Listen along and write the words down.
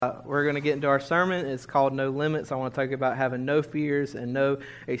We're going to get into our sermon. It's called No Limits. I want to talk about having no fears and no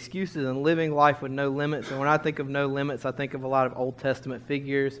excuses and living life with no limits. And when I think of no limits, I think of a lot of Old Testament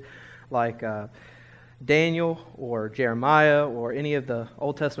figures like Daniel or Jeremiah or any of the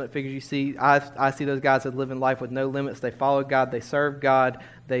Old Testament figures you see. I see those guys that live in life with no limits. They followed God. They served God.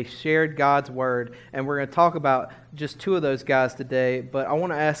 They shared God's word. And we're going to talk about just two of those guys today. But I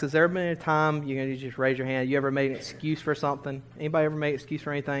want to ask, has there ever been a time, you're going to just raise your hand, you ever made an excuse for something? Anybody ever made an excuse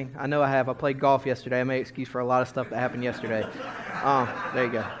for anything? I know I have. I played golf yesterday. I made an excuse for a lot of stuff that happened yesterday. There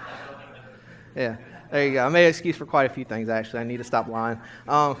you go. Yeah, there you go. I made an excuse for quite a few things, actually. I need to stop lying.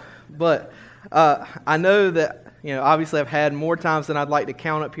 I know that, obviously I've had more times than I'd like to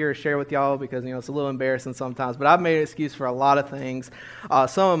count up here or share with y'all because, it's a little embarrassing sometimes. But I've made an excuse for a lot of things.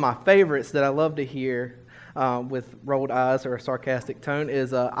 Some of my favorites that I love to hear with rolled eyes or a sarcastic tone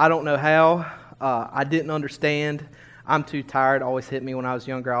is, I don't know how, I didn't understand, I'm too tired. Always hit me when I was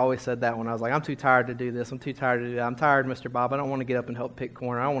younger. I always said that when I was like, I'm too tired to do this. I'm too tired to do that. I'm tired, Mr. Bob. I don't want to get up and help pick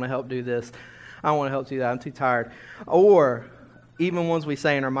corner. I don't want to help do this. I don't want to help do that. I'm too tired. Or even ones we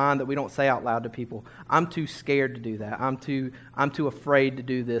say in our mind that we don't say out loud to people. I'm too scared to do that. I'm too afraid to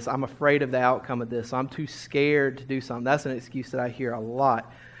do this. I'm afraid of the outcome of this. So I'm too scared to do something. That's an excuse that I hear a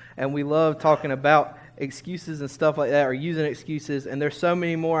lot. And we love talking about excuses and stuff like that, or using excuses. And there's so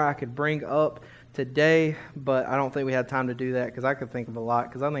many more I could bring up today, but I don't think we had time to do that because I could think of a lot.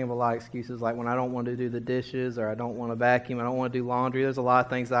 Because I think of a lot of excuses, like when I don't want to do the dishes, or I don't want to vacuum, I don't want to do laundry. There's a lot of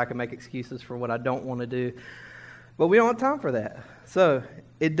things that I can make excuses for what I don't want to do. But we don't have time for that. So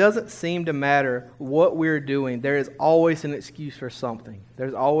it doesn't seem to matter what we're doing. There is always an excuse for something.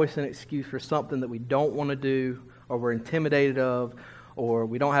 There's always an excuse for something that we don't want to do, or we're intimidated of, or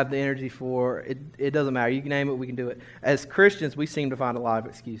we don't have the energy for. It doesn't matter. You can name it, we can do it. As Christians, we seem to find a lot of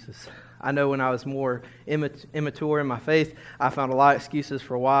excuses. I know when I was more immature in my faith, I found a lot of excuses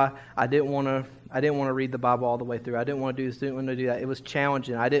for why I didn't want to read the Bible all the way through. I didn't want to do this, didn't want to do that. It was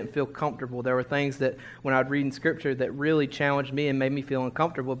challenging. I didn't feel comfortable. There were things that when I'd read in Scripture that really challenged me and made me feel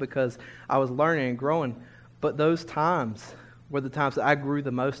uncomfortable because I was learning and growing. But those times were the times that I grew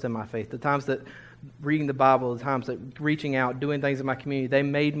the most in my faith. The times that reading the Bible, the times that reaching out, doing things in my community, they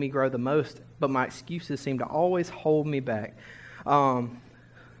made me grow the most. But my excuses seemed to always hold me back.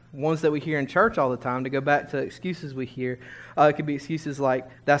 Ones that we hear in church all the time, to go back to excuses we hear, it could be excuses like,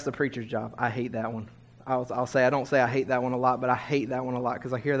 that's the preacher's job. I hate that one. I'll say, I don't say I hate that one a lot, but I hate that one a lot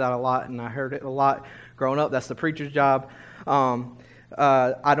because I hear that a lot, and I heard it a lot growing up. That's the preacher's job.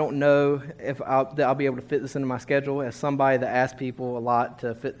 I don't know if I'll be able to fit this into my schedule. As somebody that asks people a lot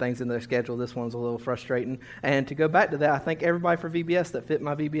to fit things in their schedule, this one's a little frustrating. And to go back to that, I thank everybody for VBS that fit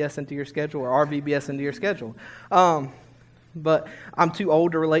my VBS into your schedule, or our VBS into your schedule. But I'm too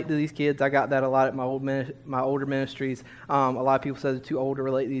old to relate to these kids. I got that a lot at my older ministries. A lot of people said they're too old to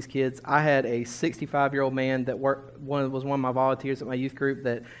relate to these kids. I had a 65-year-old man that was one of my volunteers at my youth group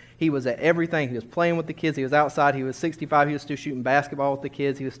that he was at everything. He was playing with the kids. He was outside. He was 65. He was still shooting basketball with the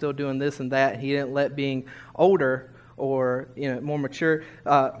kids. He was still doing this and that. He didn't let being older or more mature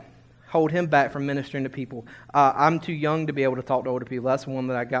hold him back from ministering to people. I'm too young to be able to talk to older people. That's one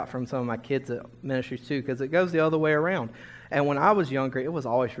that I got from some of my kids at ministries too, because it goes the other way around. And when I was younger, it was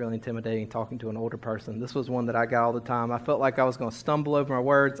always really intimidating talking to an older person. This was one that I got all the time. I felt like I was going to stumble over my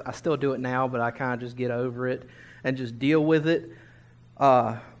words. I still do it now, but I kind of just get over it and just deal with it.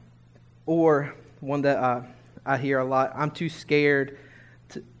 Or one that I hear a lot, I'm too scared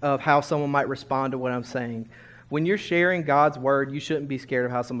of how someone might respond to what I'm saying. When you're sharing God's word, you shouldn't be scared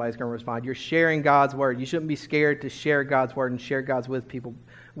of how somebody's going to respond. You're sharing God's word. You shouldn't be scared to share God's word and share God's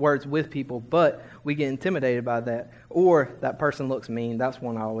words with people, but we get intimidated by that. Or that person looks mean. That's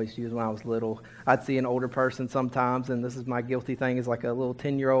one I always used when I was little. I'd see an older person sometimes, and this is my guilty thing, is like a little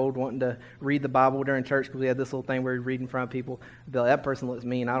 10-year-old wanting to read the Bible during church because we had this little thing where we'd read in front of people. I'd be like, that person looks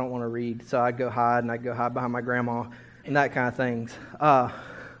mean. I don't want to read. So I'd go hide, and I'd go hide behind my grandma and that kind of things.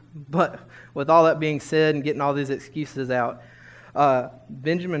 But with all that being said and getting all these excuses out,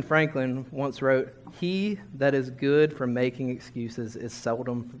 Benjamin Franklin once wrote, "He that is good for making excuses is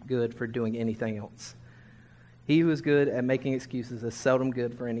seldom good for doing anything else." He who is good at making excuses is seldom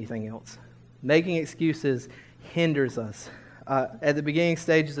good for anything else. Making excuses hinders us. At the beginning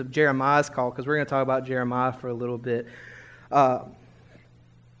stages of Jeremiah's call, because we're going to talk about Jeremiah for a little bit, it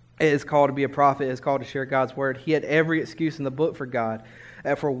is called to be a prophet. It is called to share God's word. He had every excuse in the book for God,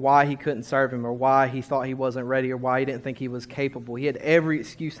 for why he couldn't serve him, or why he thought he wasn't ready, or why he didn't think he was capable. He had every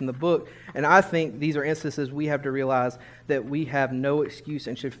excuse in the book. And I think these are instances we have to realize that we have no excuse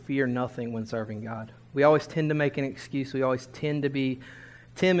and should fear nothing when serving God. We always tend to make an excuse. We always tend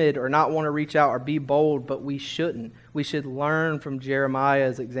timid or not want to reach out or be bold, but we shouldn't. We should learn from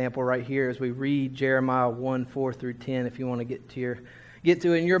Jeremiah's example right here as we read Jeremiah 1:4-10. If you want to get to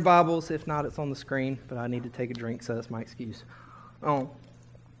it in your Bibles. If not, it's on the screen, but I need to take a drink, so that's my excuse.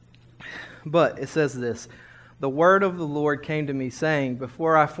 But it says this: "The word of the Lord came to me, saying,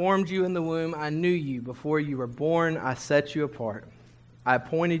 Before I formed you in the womb, I knew you. Before you were born, I set you apart. I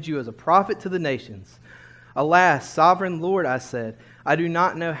appointed you as a prophet to the nations. Alas, sovereign Lord, I said, I do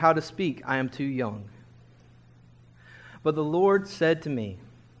not know how to speak. I am too young. But the Lord said to me,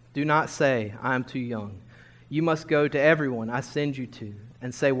 Do not say, I am too young. You must go to everyone I send you to,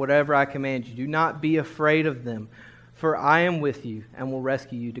 and say whatever I command you. Do not be afraid of them, for I am with you and will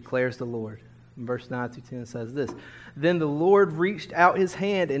rescue you, declares the Lord." And verse 9-10 says this: "Then the Lord reached out his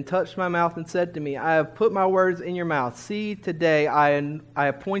hand and touched my mouth and said to me, I have put my words in your mouth. See, today I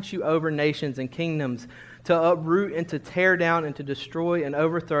appoint you over nations and kingdoms, to uproot and to tear down and to destroy and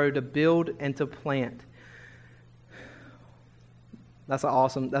overthrow, to build and to plant." That's an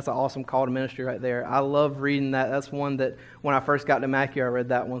awesome call to ministry right there. I love reading that. That's one that when I first got to Mackey, I read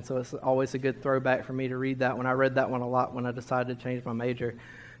that one, so it's always a good throwback for me to read that one. I read that one a lot when I decided to change my major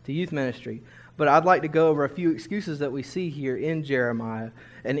to youth ministry. But I'd like to go over a few excuses that we see here in Jeremiah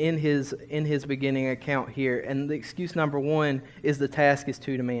and in his beginning account here. And the excuse number one is the task is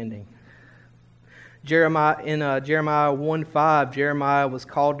too demanding. Jeremiah 1:5, Jeremiah was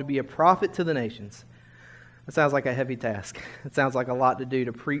called to be a prophet to the nations. That sounds like a heavy task. It sounds like a lot to do,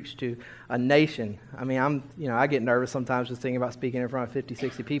 to preach to a nation. I mean, I get nervous sometimes just thinking about speaking in front of 50,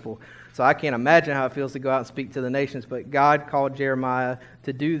 60 people. So I can't imagine how it feels to go out and speak to the nations. But God called Jeremiah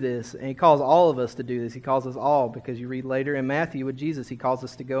to do this, and he calls all of us to do this. He calls us all, because you read later in Matthew with Jesus, he calls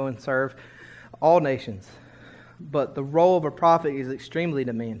us to go and serve all nations. But the role of a prophet is extremely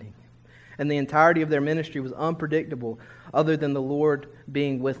demanding, and the entirety of their ministry was unpredictable other than the Lord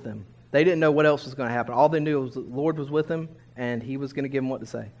being with them. They didn't know what else was going to happen. All they knew was the Lord was with them, and he was going to give them what to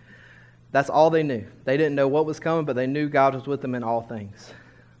say. That's all they knew. They didn't know what was coming, but they knew God was with them in all things.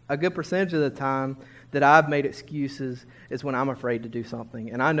 A good percentage of the time that I've made excuses is when I'm afraid to do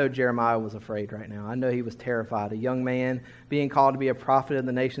something. And I know Jeremiah was afraid right now. I know he was terrified. A young man being called to be a prophet of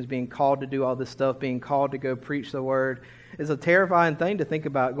the nations, being called to do all this stuff, being called to go preach the word, is a terrifying thing to think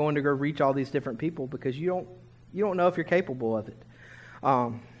about, going to go reach all these different people, because you don't know if you're capable of it.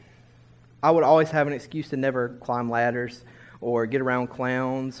 I would always have an excuse to never climb ladders or get around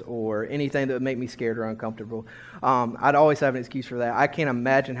clowns or anything that would make me scared or uncomfortable. I'd always have an excuse for that. I can't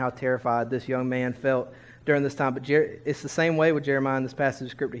imagine how terrified this young man felt during this time. But it's the same way with Jeremiah in this passage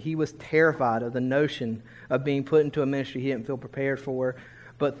of Scripture. He was terrified of the notion of being put into a ministry he didn't feel prepared for.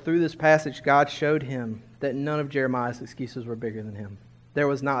 But through this passage, God showed him that none of Jeremiah's excuses were bigger than him. There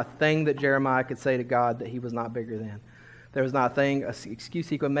was not a thing that Jeremiah could say to God that he was not bigger than. There was not an excuse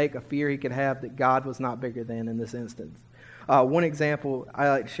he could make, a fear he could have that God was not bigger than in this instance. One example, I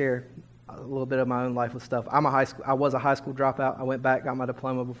like to share a little bit of my own life with stuff. I was a high school dropout. I went back, got my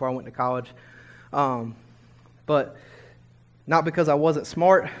diploma before I went to college. But not because I wasn't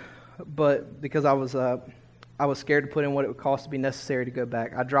smart, but because I was scared to put in what it would cost to be necessary to go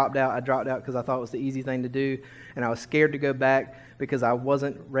back. I dropped out because I thought it was the easy thing to do, and I was scared to go back because I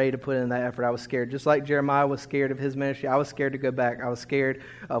wasn't ready to put in that effort. I was scared. Just like Jeremiah was scared of his ministry, I was scared to go back. I was scared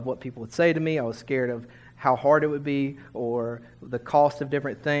of what people would say to me. I was scared of how hard it would be or the cost of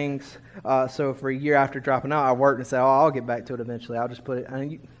different things. So for a year after dropping out, I worked and said, I'll get back to it eventually. I'll just put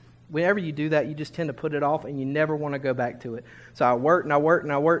it... Whenever you do that, you just tend to put it off and you never want to go back to it. So I worked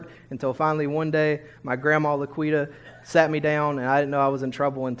until finally one day my grandma Laquita sat me down, and I didn't know I was in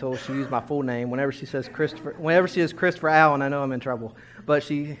trouble until she used my full name. Whenever she says Christopher Allen, I know I'm in trouble. But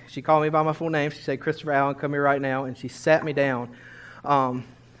she called me by my full name. She said, "Christopher Allen, come here right now," and she sat me down. And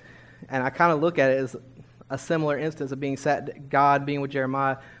I kind of look at it as a similar instance of God being with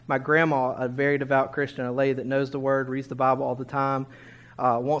Jeremiah. My grandma, a very devout Christian, a lady that knows the Word, reads the Bible all the time,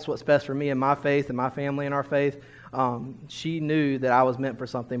 wants what's best for me and my faith and my family and our faith. She knew that I was meant for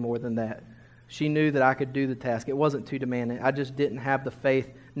something more than that. She knew that I could do the task. It wasn't too demanding. I just didn't have the faith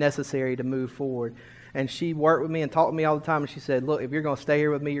necessary to move forward. And she worked with me and taught with me all the time. And she said, "Look, if you're going to stay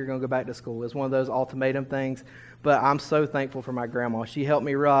here with me, you're going to go back to school." It's one of those ultimatum things. But I'm so thankful for my grandma. She helped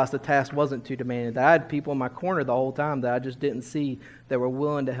me realize the task wasn't too demanding. That I had people in my corner the whole time that I just didn't see that were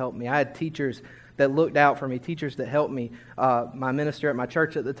willing to help me. I had teachers that looked out for me, teachers that helped me. My minister at my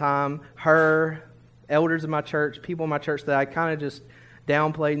church at the time, her, elders in my church, people in my church that I kind of just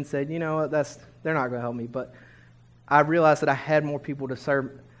downplayed and said, they're not going to help me. But I realized that I had more people to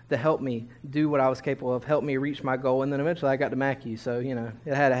serve, to help me do what I was capable of, help me reach my goal. And then eventually I got to Mackey. So,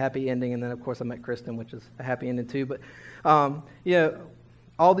 it had a happy ending. And then, of course, I met Kristen, which is a happy ending too. But,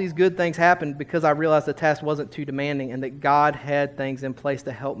 all these good things happened because I realized the task wasn't too demanding and that God had things in place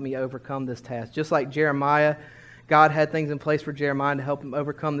to help me overcome this task. Just like Jeremiah, God had things in place for Jeremiah to help him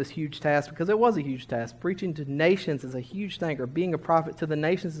overcome this huge task because it was a huge task. Preaching to nations is a huge thing, or being a prophet to the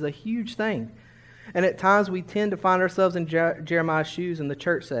nations is a huge thing. And at times we tend to find ourselves in Jeremiah's shoes in the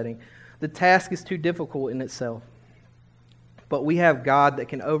church setting. The task is too difficult in itself. But we have God that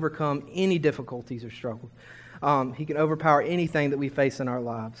can overcome any difficulties or struggles. He can overpower anything that we face in our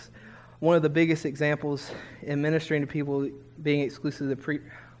lives. One of the biggest examples in ministering to people being exclusively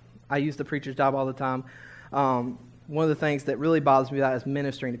I use the preacher's job all the time. One of the things that really bothers me about is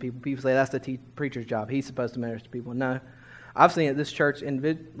ministering to people. People say that's the preacher's job. He's supposed to minister to people. No. I've seen at this church,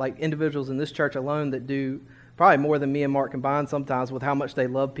 like individuals in this church alone that do probably more than me and Mark combined sometimes with how much they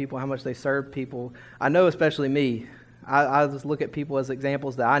love people, how much they serve people. I know especially me. I just look at people as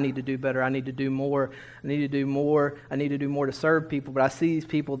examples that I need to do better. I need to do more. I need to do more. I need to do more to serve people. But I see these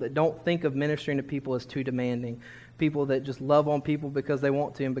people that don't think of ministering to people as too demanding. People that just love on people because they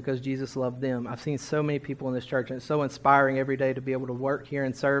want to and because Jesus loved them. I've seen so many people in this church, and it's so inspiring every day to be able to work here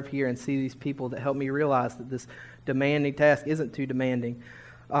and serve here and see these people that help me realize that this demanding task isn't too demanding.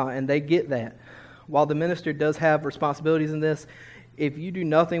 And they get that. While the minister does have responsibilities in this, if you do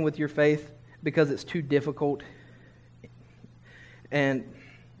nothing with your faith because it's too difficult and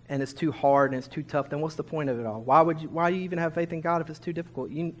it's too hard and it's too tough, then what's the point of it all? Why do you even have faith in God if it's too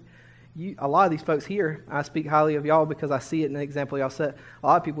difficult? A lot of these folks here, I speak highly of y'all because I see it in the example y'all set. A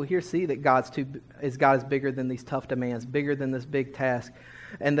lot of people here see that God is bigger than these tough demands, bigger than this big task,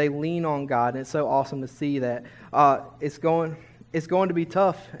 and they lean on God. And it's so awesome to see that. It's going to be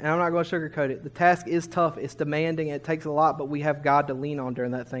tough, and I'm not going to sugarcoat it. The task is tough. It's demanding. It takes a lot, but we have God to lean on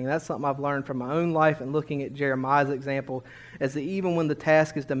during that thing. That's something I've learned from my own life and looking at Jeremiah's example, is that even when the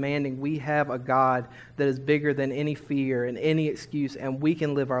task is demanding, we have a God that is bigger than any fear and any excuse, and we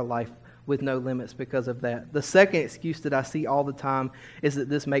can live our life with no limits because of that. The second excuse that I see all the time is that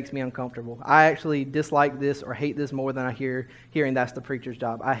this makes me uncomfortable. I actually dislike this or hate this more than I hearing that's the preacher's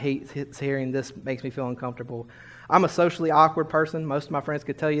job. I hate hearing this makes me feel uncomfortable. I'm a socially awkward person. Most of my friends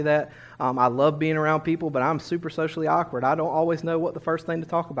could tell you that. I love being around people, but I'm super socially awkward. I don't always know what the first thing to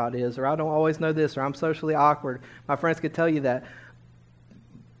talk about is, or I don't always know this, or I'm socially awkward. My friends could tell you that.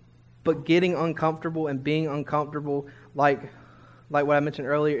 But getting uncomfortable and being uncomfortable, like what I mentioned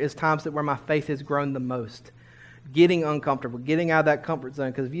earlier, is times that where my faith has grown the most. Getting uncomfortable, getting out of that comfort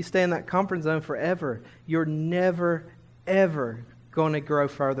zone. Because if you stay in that comfort zone forever, you're never, ever going to grow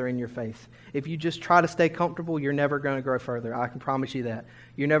further in your faith. If you just try to stay comfortable, you're never going to grow further. I can promise you that.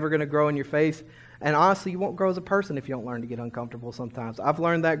 You're never going to grow in your faith. And honestly, you won't grow as a person if you don't learn to get uncomfortable sometimes. I've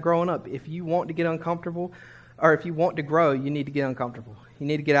learned that growing up. If you want to get uncomfortable, or if you want to grow, you need to get uncomfortable. You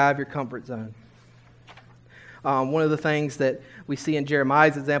need to get out of your comfort zone. One of the things that we see in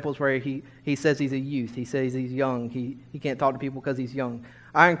Jeremiah's examples where he says he's a youth. He says he's young. He can't talk to people because he's young.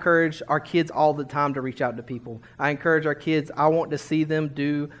 I encourage our kids all the time to reach out to people. I encourage our kids. I want to see them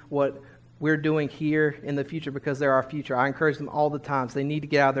do what we're doing here in the future because they're our future. I encourage them all the time. So they need to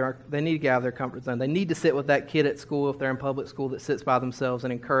get out of their comfort zone. They need to sit with that kid at school if they're in public school that sits by themselves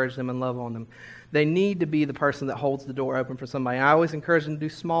and encourage them and love on them. They need to be the person that holds the door open for somebody. I always encourage them to do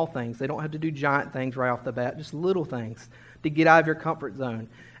small things. They don't have to do giant things right off the bat, just little things to get out of your comfort zone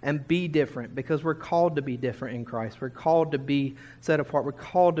and be different, because we're called to be different in Christ. We're called to be set apart. We're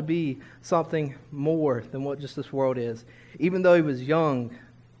called to be something more than what just this world is. Even though he was young,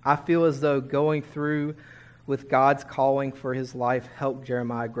 I feel as though going through with God's calling for his life helped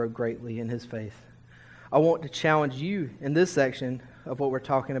Jeremiah grow greatly in his faith. I want to challenge you in this section of what we're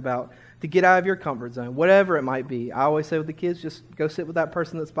talking about to get out of your comfort zone, whatever it might be. I always say with the kids, just go sit with that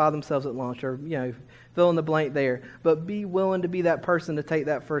person that's by themselves at lunch, or, fill in the blank there. But be willing to be that person to take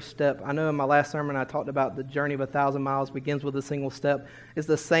that first step. I know in my last sermon I talked about the journey of 1,000 miles begins with a single step. It's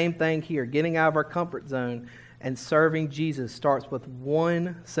the same thing here. Getting out of our comfort zone and serving Jesus starts with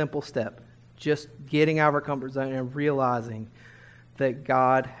one simple step. Just getting out of our comfort zone and realizing that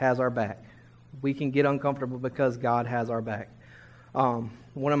God has our back. We can get uncomfortable because God has our back.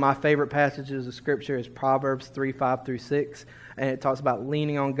 One of my favorite passages of Scripture is Proverbs 3:5-6, and it talks about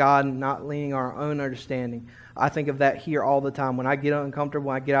leaning on God and not leaning on our own understanding. I think of that here all the time. When I get uncomfortable,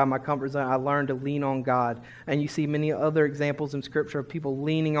 when I get out of my comfort zone, I learn to lean on God. And you see many other examples in Scripture of people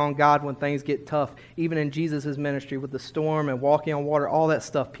leaning on God when things get tough. Even in Jesus' ministry with the storm and walking on water, all that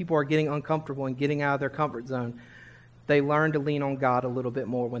stuff, people are getting uncomfortable and getting out of their comfort zone. They learn to lean on God a little bit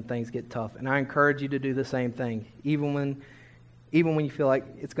more when things get tough. And I encourage you to do the same thing, even when you feel like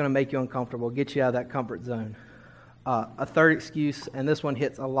it's going to make you uncomfortable, get you out of that comfort zone. A third excuse, and this one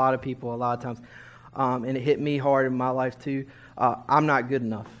hits a lot of people a lot of times. and it hit me hard in my life too. I'm not good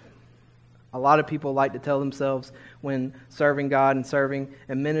enough. A lot of people like to tell themselves when serving God and serving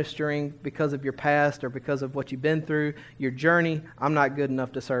and ministering because of your past or because of what you've been through, your journey, I'm not good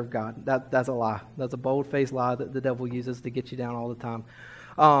enough to serve God. That's a lie. That's a bold-faced lie that the devil uses to get you down all the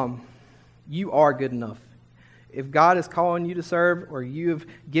time. You are good enough. If God is calling you to serve or you have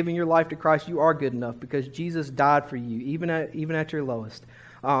given your life to Christ, you are good enough because Jesus died for you, even at your lowest.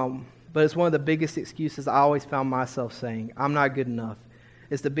 But it's one of the biggest excuses I always found myself saying, I'm not good enough.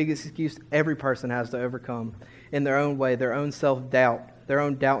 It's the biggest excuse every person has to overcome in their own way, their own self-doubt, their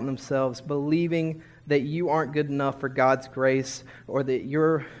own doubt in themselves, believing that you aren't good enough for God's grace or that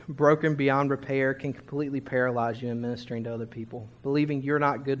you're broken beyond repair can completely paralyze you in ministering to other people, believing you're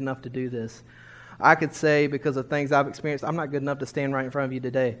not good enough to do this. I could say because of things I've experienced, I'm not good enough to stand right in front of you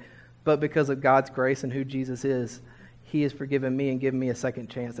today, but because of God's grace and who Jesus is, He has forgiven me and given me a second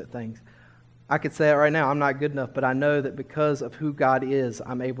chance at things. I could say it right now, I'm not good enough, but I know that because of who God is,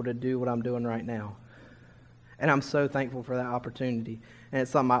 I'm able to do what I'm doing right now. And I'm so thankful for that opportunity. And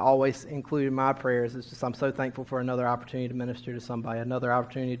it's something I always include in my prayers. It's just I'm so thankful for another opportunity to minister to somebody, another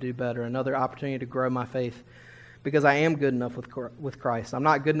opportunity to do better, another opportunity to grow my faith. Because I am good enough with Christ. I'm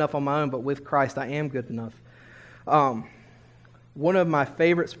not good enough on my own, but with Christ I am good enough. One of my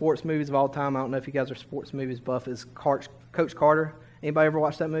favorite sports movies of all time, I don't know if you guys are sports movies buff, is Coach Carter. Anybody ever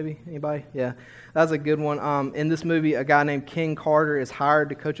watch that movie? Anybody? Yeah. That's a good one. In this movie, a guy named Ken Carter is hired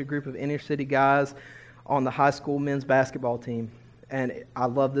to coach a group of inner city guys on the high school men's basketball team. And I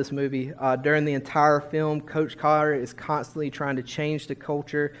love this movie. During the entire film, Coach Carter is constantly trying to change the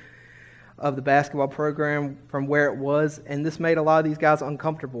culture of the basketball program from where it was. And this made a lot of these guys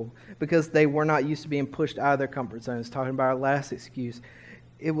uncomfortable because they were not used to being pushed out of their comfort zones. Talking about our last excuse.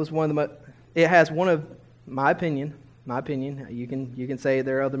 It was one of the it has one of, my opinion, you can say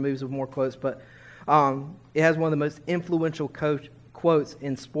there are other movies with more quotes, but it has one of the most influential quotes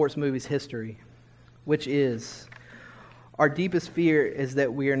in sports movies history, which is, our deepest fear is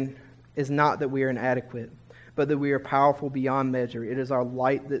not that we are inadequate, but that we are powerful beyond measure. It is our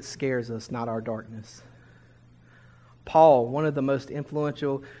light that scares us, not our darkness. Paul, one of the most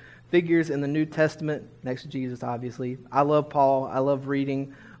influential figures in the New Testament, next to Jesus, obviously. I love Paul. I love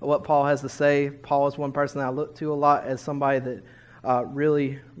reading what Paul has to say. Paul is one person that I look to a lot as somebody that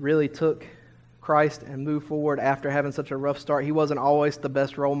really took Christ and moved forward after having such a rough start. He wasn't always the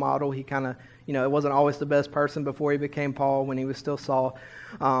best role model. He kind of, it wasn't always the best person before he became Paul when he was still Saul.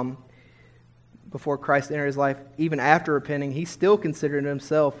 Before Christ entered his life, even after repenting, he still considered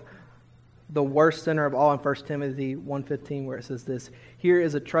himself the worst sinner of all in 1 Timothy 1:15, where it says this, "Here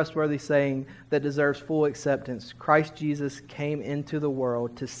is a trustworthy saying that deserves full acceptance. Christ Jesus came into the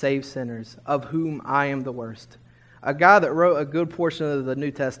world to save sinners, of whom I am the worst." A guy that wrote a good portion of the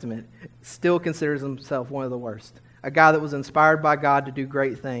New Testament still considers himself one of the worst. A guy that was inspired by God to do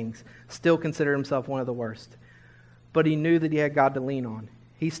great things still considered himself one of the worst. But he knew that he had God to lean on.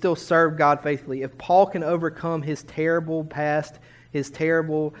 He still served God faithfully. If Paul can overcome his terrible past, his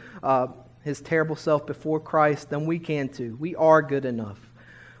terrible self before Christ, then we can too. We are good enough.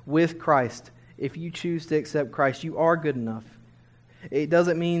 With Christ, if you choose to accept Christ, you are good enough. It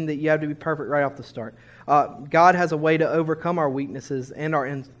doesn't mean that you have to be perfect right off the start. God has a way to overcome our weaknesses and our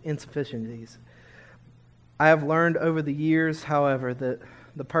insufficiencies. I have learned over the years, however, that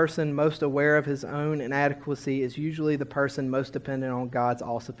the person most aware of his own inadequacy is usually the person most dependent on God's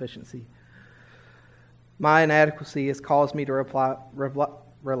all-sufficiency. My inadequacy has caused me to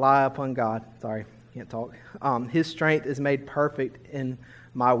rely upon God. Sorry, can't talk. His strength is made perfect in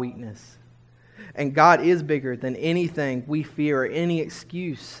my weakness. And God is bigger than anything we fear or any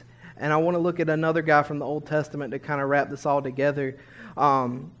excuse. And I want to look at another guy from the Old Testament to kind of wrap this all together,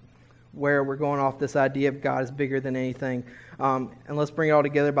 where we're going off this idea of God is bigger than anything. And let's bring it all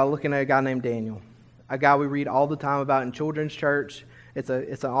together by looking at a guy named Daniel, a guy we read all the time about in children's church. It's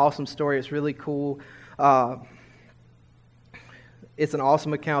an awesome story. It's really cool. It's an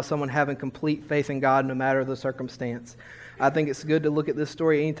awesome account of someone having complete faith in God no matter the circumstance. I think it's good to look at this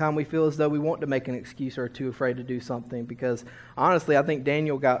story anytime we feel as though we want to make an excuse or are too afraid to do something, because honestly, I think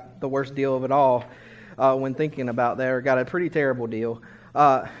Daniel got the worst deal of it all when thinking about that, or got a pretty terrible deal.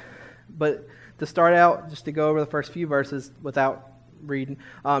 But to start out, just to go over the first few verses without reading,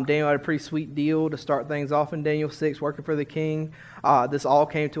 Daniel had a pretty sweet deal to start things off in Daniel 6, working for the king. This all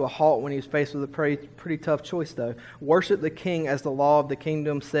came to a halt when he was faced with a pretty tough choice, though. Worship the king as the law of the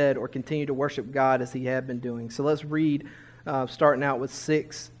kingdom said, or continue to worship God as he had been doing. So let's read, starting out with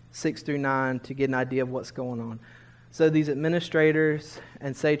 6 through 9, to get an idea of what's going on. So these administrators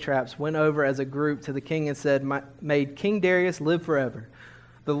and satraps went over as a group to the king and said, "May King Darius live forever.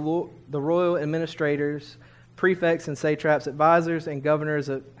 The royal administrators, prefects and satraps, advisors and governors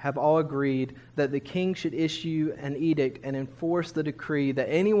have all agreed that the king should issue an edict and enforce the decree that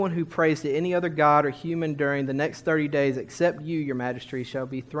anyone who prays to any other god or human during the next 30 days, except you, your majesty, shall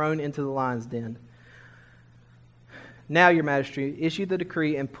be thrown into the lion's den. Now, your majesty, issue the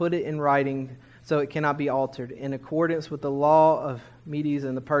decree and put it in writing so it cannot be altered, in accordance with the law of Medes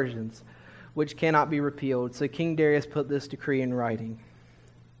and the Persians, which cannot be repealed. So King Darius put this decree in writing.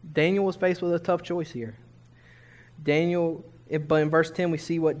 Daniel was faced with a tough choice here. But in verse 10, we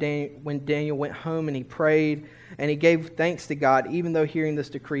see when Daniel went home and he prayed and he gave thanks to God, even though hearing this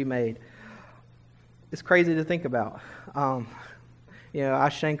decree made. It's crazy to think about. I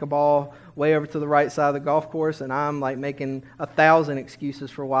shank a ball way over to the right side of the golf course, and I'm like making 1,000 excuses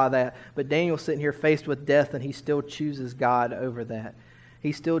for why that. But Daniel's sitting here faced with death, and he still chooses God over that.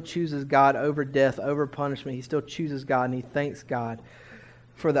 He still chooses God over death, over punishment. He still chooses God, and he thanks God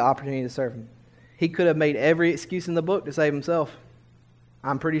for the opportunity to serve him. He could have made every excuse in the book to save himself.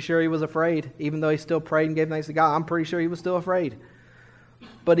 I'm pretty sure he was afraid. Even though he still prayed and gave thanks to God, I'm pretty sure he was still afraid.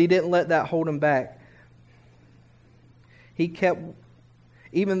 But he didn't let that hold him back.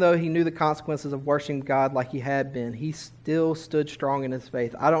 Even though he knew the consequences of worshiping God like he had been, he still stood strong in his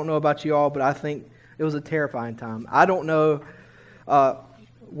faith. I don't know about you all, but I think it was a terrifying time. I don't know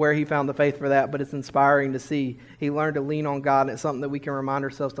where he found the faith for that, but it's inspiring to see. He learned to lean on God, and it's something that we can remind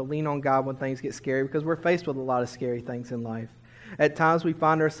ourselves to lean on God when things get scary, because we're faced with a lot of scary things in life. At times we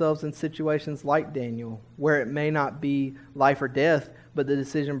find ourselves in situations like Daniel, where it may not be life or death, but the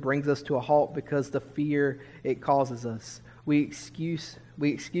decision brings us to a halt because the fear it causes us. We excuse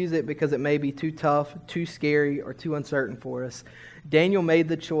it because it may be too tough, too scary, or too uncertain for us. Daniel made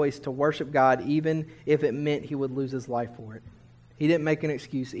the choice to worship God even if it meant he would lose his life for it. He didn't make an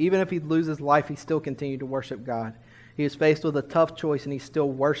excuse. Even if he'd lose his life, he still continued to worship God. He was faced with a tough choice, and he still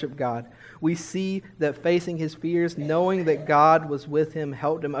worshiped God. We see that facing his fears, knowing that God was with him,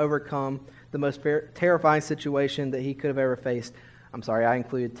 helped him overcome the most terrifying situation that he could have ever faced. I'm sorry, I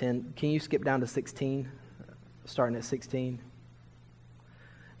included 10. Can you skip down to 16? Starting at 16.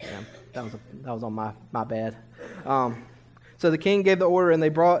 Yeah, that was on my bad. So the king gave the order, and they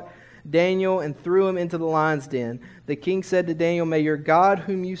brought Daniel and threw him into the lion's den. The king said to Daniel, "May your God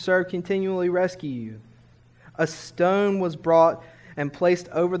whom you serve continually rescue you." A stone was brought and placed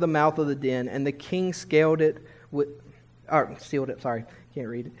over the mouth of the den, and the king sealed it with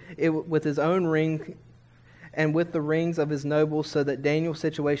his own ring and with the rings of his nobles, so that Daniel's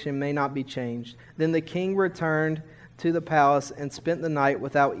situation may not be changed. Then the king returned to the palace and spent the night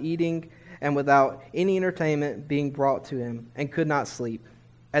without eating and without any entertainment being brought to him, and could not sleep.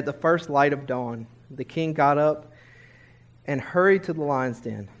 At the first light of dawn, the king got up and hurried to the lion's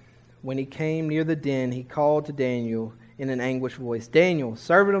den. When he came near the den, he called to Daniel in an anguished voice, "Daniel,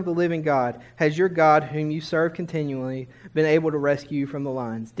 servant of the living God, has your God, whom you serve continually, been able to rescue you from the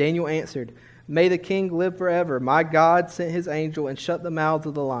lions?" Daniel answered, "May the king live forever. My God sent his angel and shut the mouths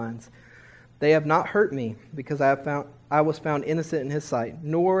of the lions. They have not hurt me, because I was found innocent in his sight,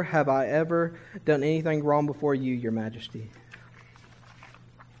 nor have I ever done anything wrong before you, your majesty."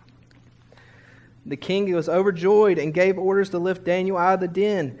 The king was overjoyed and gave orders to lift Daniel out of the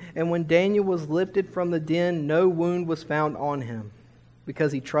den. And when Daniel was lifted from the den, no wound was found on him,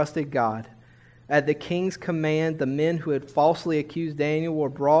 because he trusted God. At the king's command, the men who had falsely accused Daniel were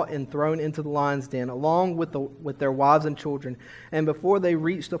brought and thrown into the lion's den, along with their wives and children. And before they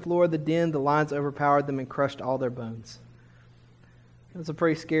reached the floor of the den, the lions overpowered them and crushed all their bones. It was a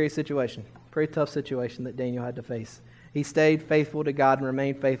pretty scary situation, pretty tough situation that Daniel had to face. He stayed faithful to God and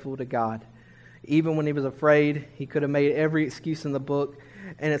remained faithful to God. Even when he was afraid, he could have made every excuse in the book.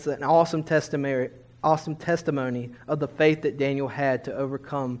 And it's an awesome testimony of the faith that Daniel had to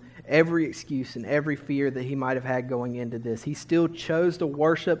overcome every excuse and every fear that he might have had going into this. He still chose to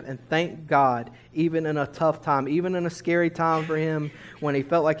worship and thank God, even in a tough time, even in a scary time for him, when he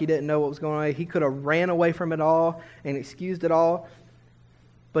felt like he didn't know what was going on. He could have ran away from it all and excused it all,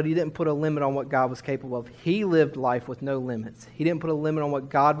 but he didn't put a limit on what God was capable of. He lived life with no limits. He didn't put a limit on what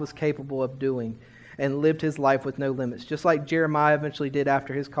God was capable of doing, and lived his life with no limits, just like Jeremiah eventually did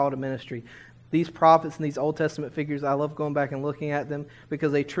after his call to ministry. These prophets and these Old Testament figures, I love going back and looking at them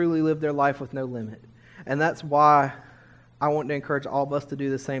because they truly lived their life with no limit. And that's why I want to encourage all of us to do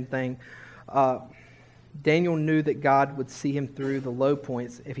the same thing. Daniel knew that God would see him through the low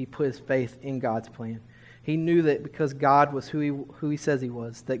points if he put his faith in God's plan. He knew that because God was who he says he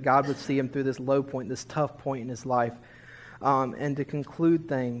was, that God would see him through this low point, this tough point in his life. And to conclude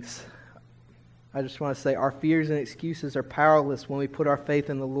things, I just want to say our fears and excuses are powerless when we put our faith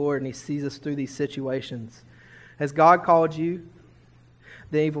in the Lord and he sees us through these situations. Has God called you?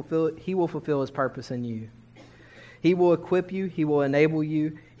 then he will fulfill his purpose in you. He will equip you, he will enable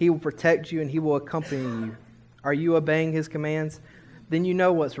you, he will protect you, and he will accompany you. Are you obeying his commands? Then you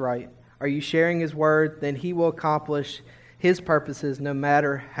know what's right. Are you sharing his word? Then he will accomplish his purposes no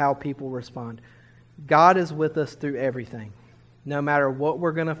matter how people respond. God is with us through everything, no matter what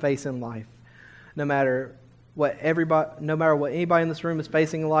we're going to face in life, no matter what anybody in this room is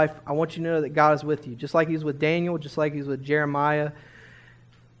facing in life. I want you to know that God is with you. Just like he's with Daniel, just like he's with Jeremiah,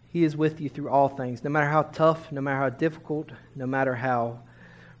 he is with you through all things. No matter how tough, no matter how difficult, no matter how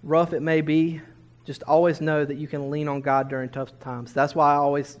rough it may be, just always know that you can lean on God during tough times. That's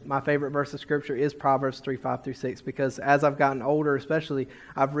why my favorite verse of Scripture is Proverbs 3:5-6, because as I've gotten older especially,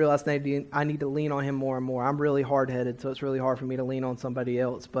 I've realized I need to lean on him more and more. I'm really hard-headed, so it's really hard for me to lean on somebody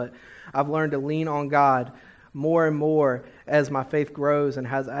else. But I've learned to lean on God more and more as my faith grows and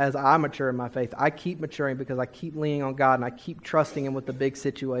as I mature in my faith. I keep maturing because I keep leaning on God and I keep trusting him with the big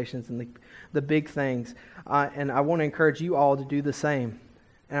situations and the big things. And I want to encourage you all to do the same.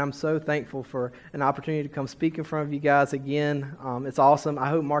 And I'm so thankful for an opportunity to come speak in front of you guys again. It's awesome. I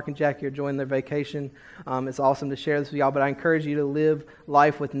hope Mark and Jackie are enjoying their vacation. It's awesome to share this with y'all, but I encourage you to live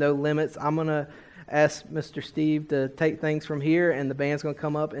life with no limits. I'm going to ask Mr. Steve to take things from here, and the band's going to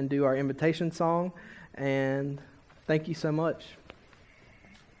come up and do our invitation song. And thank you so much.